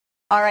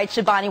All right,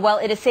 Shabani, well,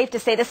 it is safe to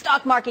say the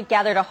stock market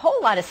gathered a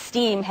whole lot of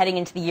steam heading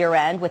into the year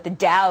end, with the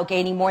Dow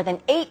gaining more than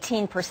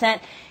 18%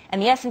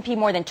 and the S&P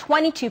more than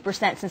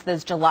 22% since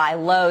those July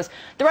lows.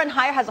 The run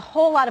higher has a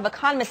whole lot of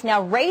economists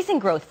now raising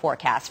growth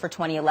forecasts for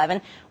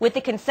 2011, with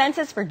the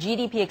consensus for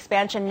GDP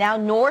expansion now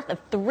north of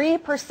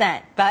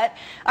 3%. But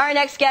our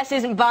next guest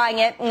isn't buying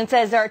it and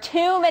says there are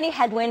too many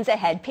headwinds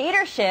ahead.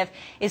 Peter Schiff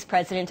is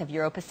president of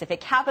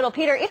Euro-Pacific Capital.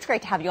 Peter, it's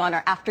great to have you on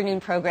our afternoon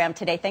program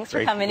today. Thanks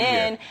for coming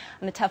in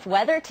on the tough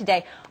weather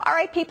today. All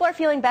right, people are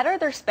feeling better.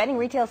 They're spending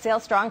retail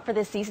sales strong for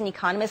this season.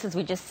 Economists, as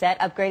we just said,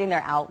 upgrading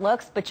their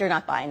outlooks, but you're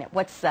not buying it.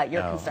 What's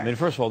your concern? I mean,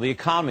 first of all, the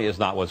economy is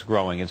not what's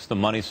growing. It's the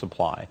money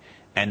supply.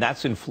 And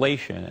that's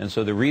inflation. And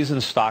so the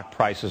reason stock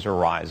prices are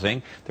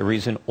rising, the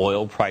reason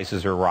oil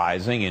prices are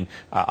rising and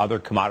other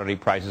commodity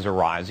prices are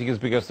rising is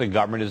because the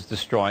government is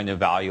destroying the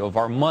value of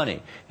our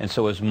money. And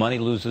so as money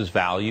loses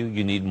value,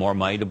 you need more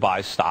money to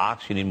buy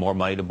stocks, you need more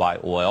money to buy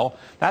oil.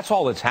 That's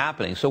all that's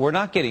happening. So we're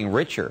not getting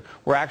richer.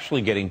 We're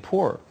actually getting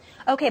poorer.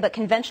 Okay, but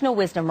conventional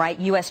wisdom, right?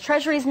 U.S.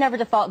 Treasuries never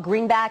default.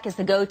 Greenback is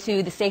the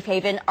go-to, the safe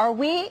haven. Are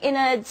we in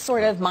a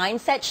sort of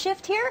mindset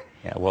shift here?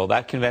 Yeah, well,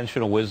 that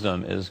conventional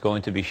wisdom is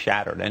going to be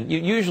shattered. And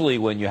usually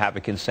when you have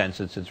a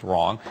consensus, it's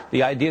wrong.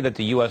 The idea that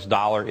the U.S.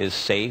 dollar is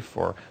safe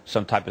or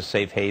some type of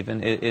safe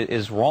haven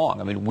is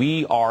wrong. I mean,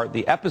 we are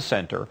the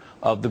epicenter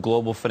of the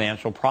global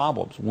financial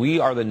problems. We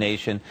are the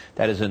nation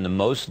that is in the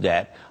most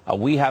debt.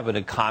 We have an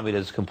economy that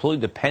is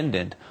completely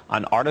dependent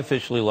on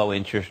artificially low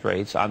interest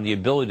rates, on the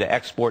ability to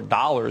export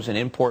dollars and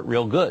import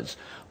real goods.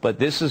 But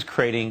this is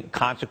creating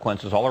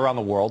consequences all around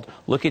the world.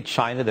 Look at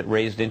China that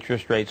raised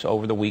interest rates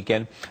over the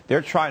weekend.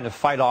 They're trying to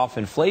fight off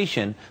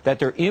inflation that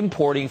they're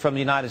importing from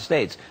the United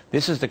States.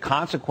 This is the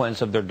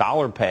consequence of their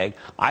dollar peg.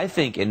 I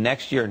think in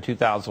next year, in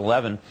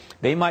 2011,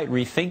 they might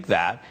rethink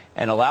that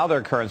and allow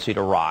their currency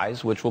to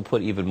rise, which will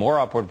put even more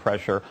upward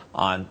pressure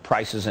on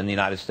prices in the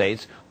United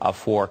States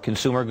for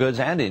consumer goods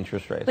and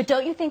interest rates. But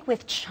don't you think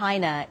with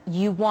China,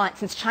 you want,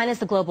 since China is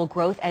the global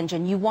growth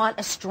engine, you want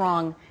a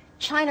strong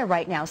China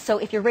right now? So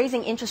if you're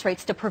raising interest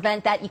rates to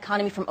prevent that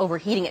economy from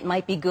overheating, it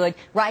might be good.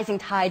 Rising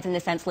tides, in a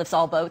sense, lifts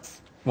all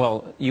boats.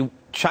 Well,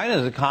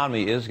 China's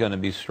economy is going to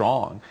be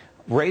strong.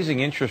 Raising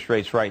interest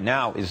rates right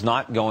now is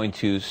not going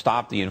to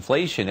stop the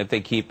inflation if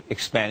they keep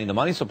expanding the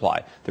money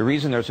supply. The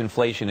reason there's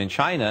inflation in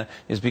China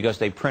is because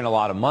they print a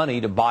lot of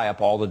money to buy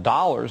up all the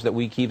dollars that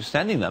we keep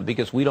sending them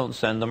because we don't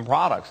send them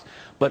products.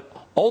 But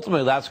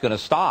ultimately that's going to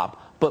stop.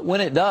 But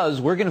when it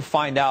does, we're going to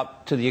find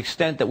out to the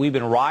extent that we've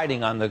been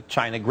riding on the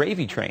China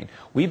gravy train.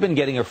 We've been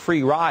getting a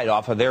free ride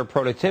off of their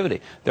productivity.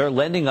 They're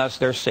lending us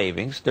their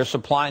savings. They're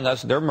supplying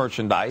us their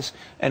merchandise.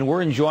 And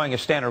we're enjoying a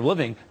standard of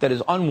living that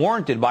is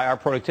unwarranted by our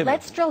productivity.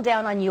 Let's drill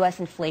down on U.S.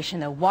 inflation,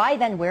 though. Why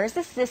then? Where is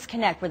this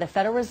disconnect where the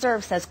Federal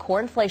Reserve says core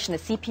inflation, the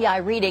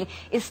CPI reading,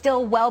 is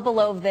still well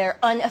below their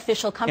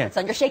unofficial comfort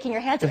zone? You're shaking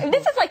your hands. I mean,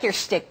 this is like your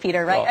shtick,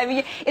 Peter, right? Well, I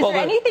mean, is there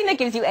anything that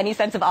gives you any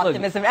sense of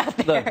optimism out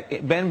there?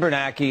 Look, Ben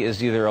Bernanke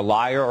is either a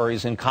liar or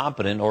he's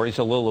incompetent, or he's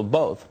a little of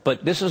both.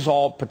 But this is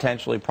all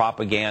potentially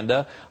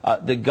propaganda.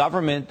 The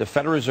government, the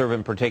Federal Reserve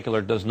in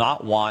particular, does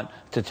not want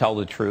to tell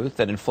the truth,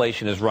 that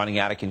inflation is running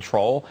out of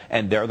control,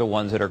 and they're the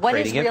ones that are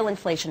creating it. What is real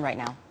inflation right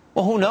now?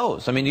 Well, who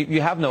knows? I mean,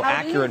 you have no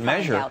accurate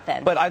measure.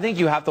 But I think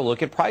you have to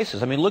look at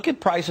prices. I mean, look at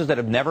prices that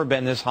have never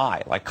been this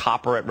high, like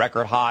copper at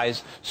record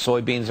highs,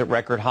 soybeans at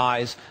record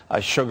highs,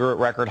 sugar at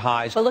record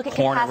highs,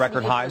 corn at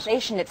record highs.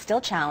 It's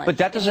still challenged. But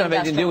that doesn't have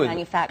anything to do with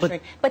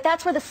manufacturing. But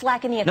that's where the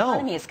slack in the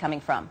economy is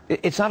coming from.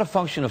 It's not a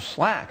function of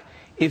slack.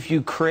 If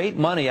you create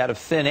money out of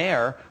thin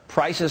air,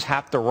 prices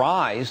have to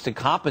rise to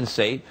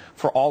compensate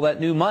for all that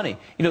new money.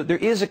 You know, there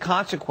is a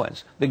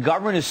consequence. The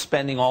government is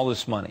spending all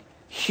this money,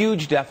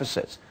 huge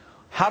deficits.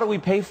 How do we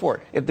pay for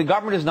it? If the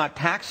government is not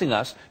taxing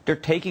us, they're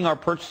taking our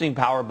purchasing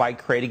power by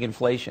creating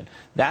inflation.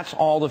 That's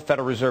all the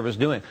Federal Reserve is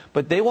doing.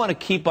 But they want to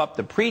keep up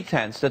the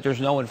pretense that there's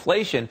no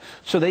inflation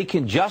so they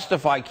can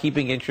justify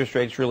keeping interest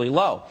rates really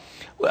low.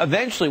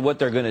 Eventually what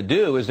they're going to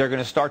do is they're going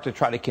to start to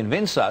try to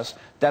convince us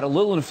that a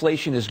little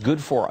inflation is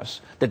good for us,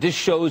 that this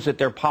shows that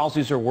their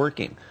policies are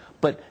working.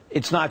 But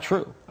it's not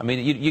true. I mean,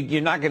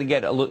 you're not going to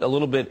get a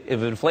little bit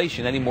of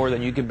inflation any more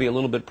than you can be a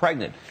little bit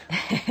pregnant.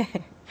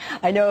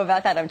 I know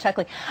about that. I'm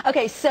chuckling.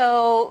 Okay,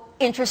 so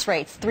interest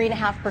rates,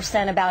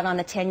 3.5% about on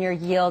the 10-year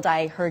yield.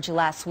 I heard you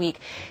last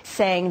week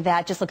saying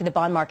that, just look at the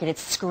bond market,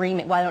 it's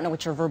screaming. Well, I don't know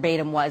what your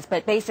verbatim was,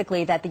 but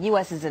basically that the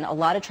U.S. is in a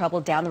lot of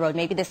trouble down the road.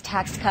 Maybe this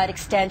tax cut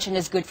extension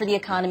is good for the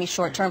economy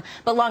short term,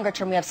 but longer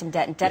term we have some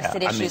debt and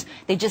deficit issues.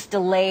 They just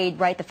delayed,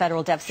 right, the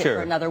federal deficit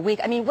for another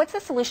week. I mean, what's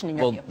the solution in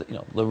your view? You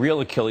know, the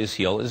real Achilles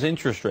heel is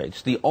interest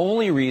rates. The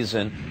only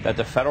reason that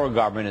the federal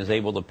government is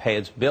able to pay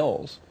its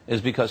bills is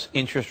because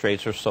interest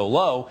rates are so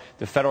low.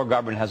 The federal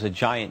government has a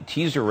giant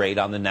teaser rate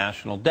on the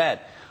national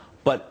debt.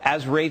 But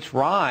as rates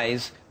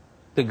rise,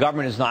 the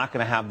government is not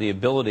going to have the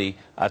ability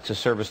to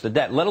service the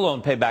debt, let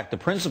alone pay back the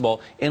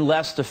principal,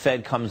 unless the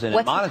Fed comes in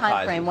and monetizes. What's the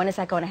time frame? When is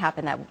that going to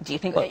happen? Do you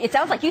think? It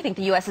sounds like you think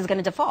the U.S. is going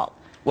to default.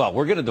 Well,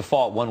 we're going to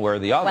default one way or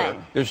the other.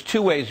 When? There's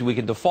two ways we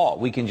can default.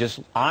 We can just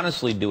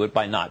honestly do it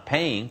by not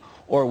paying,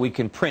 or we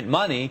can print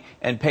money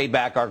and pay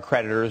back our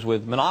creditors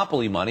with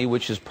monopoly money,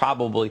 which is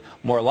probably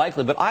more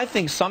likely. But I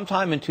think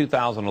sometime in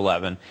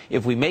 2011,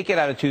 if we make it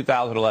out of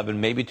 2011,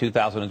 maybe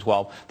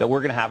 2012, that we're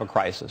going to have a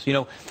crisis. You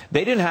know,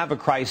 they didn't have a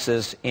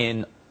crisis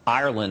in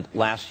Ireland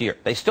last year.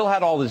 They still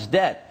had all this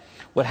debt.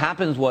 What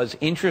happens was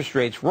interest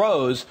rates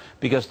rose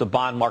because the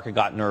bond market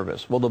got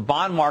nervous. Well, the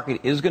bond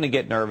market is going to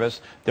get nervous.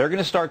 They're going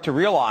to start to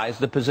realize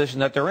the position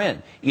that they're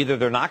in. Either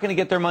they're not going to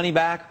get their money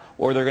back,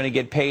 or they're going to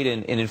get paid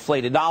in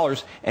inflated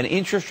dollars, and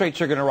interest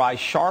rates are going to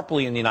rise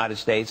sharply in the United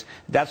States.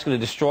 That's going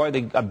to destroy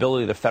the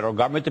ability of the federal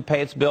government to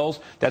pay its bills.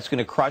 That's going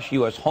to crush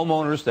U.S.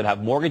 homeowners that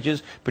have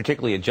mortgages,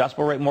 particularly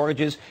adjustable rate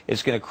mortgages.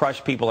 It's going to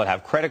crush people that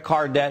have credit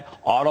card debt,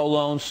 auto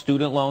loans,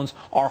 student loans.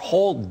 Our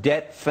whole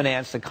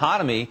debt-financed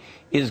economy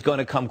is going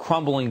to come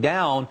crumbling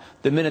down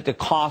the minute the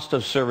cost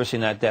of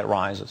servicing that debt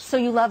rises. So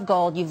you love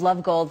gold. You've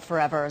loved gold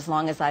forever, as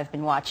long as I've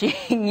been watching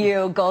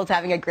you. Gold's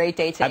having a great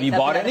day today. Have you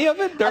bought any of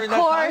it during that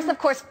time? Of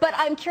course. But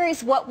I'm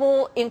curious, what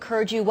will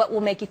encourage you, what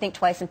will make you think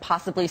twice and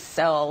possibly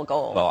sell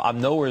gold? Well,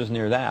 I'm nowhere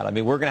near that. I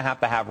mean, we're going to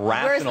have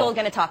rational... Where's gold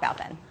going to top out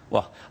then?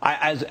 Well,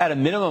 at a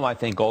minimum, I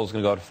think gold is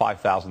going to go to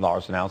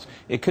 $5,000 an ounce.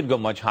 It could go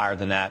much higher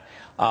than that.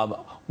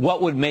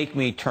 What would make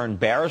me turn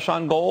bearish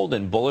on gold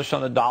and bullish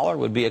on the dollar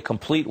would be a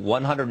complete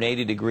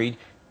 180-degree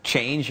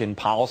change in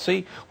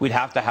policy. We'd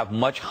have to have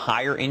much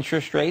higher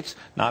interest rates,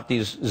 not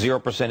these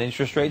 0%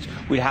 interest rates.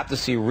 We'd have to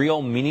see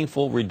real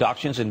meaningful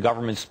reductions in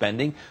government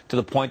spending to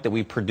the point that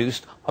we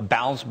produced a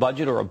balanced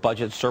budget or a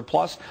budget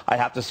surplus.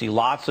 I'd have to see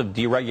lots of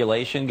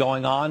deregulation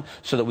going on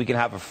so that we can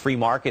have a free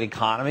market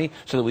economy,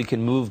 so that we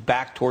can move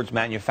back towards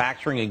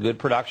manufacturing and good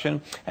production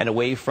and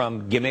away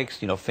from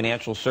gimmicks, you know,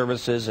 financial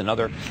services and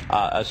other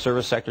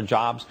service sector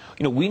jobs.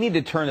 You know, we need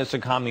to turn this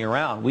economy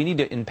around. We need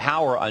to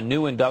empower a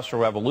new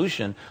industrial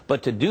revolution,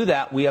 but to do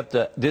that, we have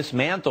to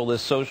dismantle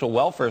this social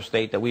welfare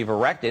state that we've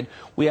erected.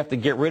 We have to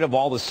get rid of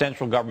all the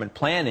central government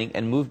planning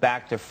and move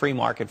back to free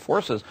market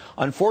forces.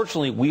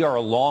 Unfortunately, we are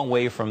a long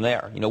way from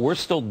there. You know, we're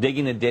still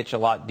digging the ditch a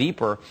lot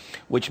deeper,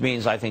 which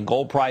means I think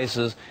gold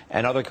prices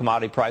and other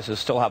commodity prices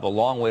still have a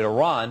long way to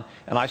run,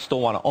 and I still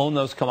want to own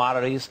those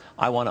commodities.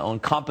 I want to own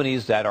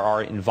companies that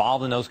are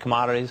involved in those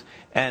commodities,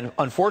 and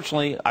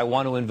unfortunately, I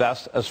want to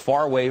invest as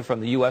far away from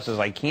the U.S. as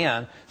I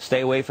can,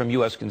 stay away from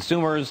U.S.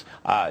 consumers,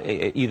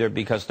 either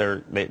because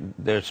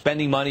they're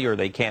spending money or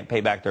they can't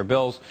pay back their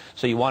bills.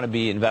 So you want to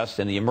be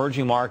invested in the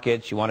emerging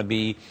markets. You want to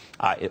be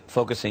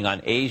focusing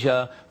on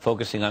Asia,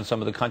 focusing on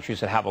some of the countries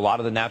that have a lot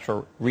of the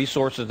natural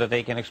resources that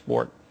they can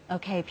export.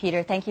 Okay,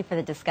 Peter, thank you for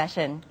the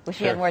discussion. Wish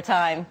you had more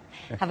time.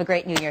 Have a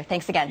great New Year.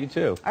 Thanks again. You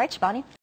too. All right, Shivani.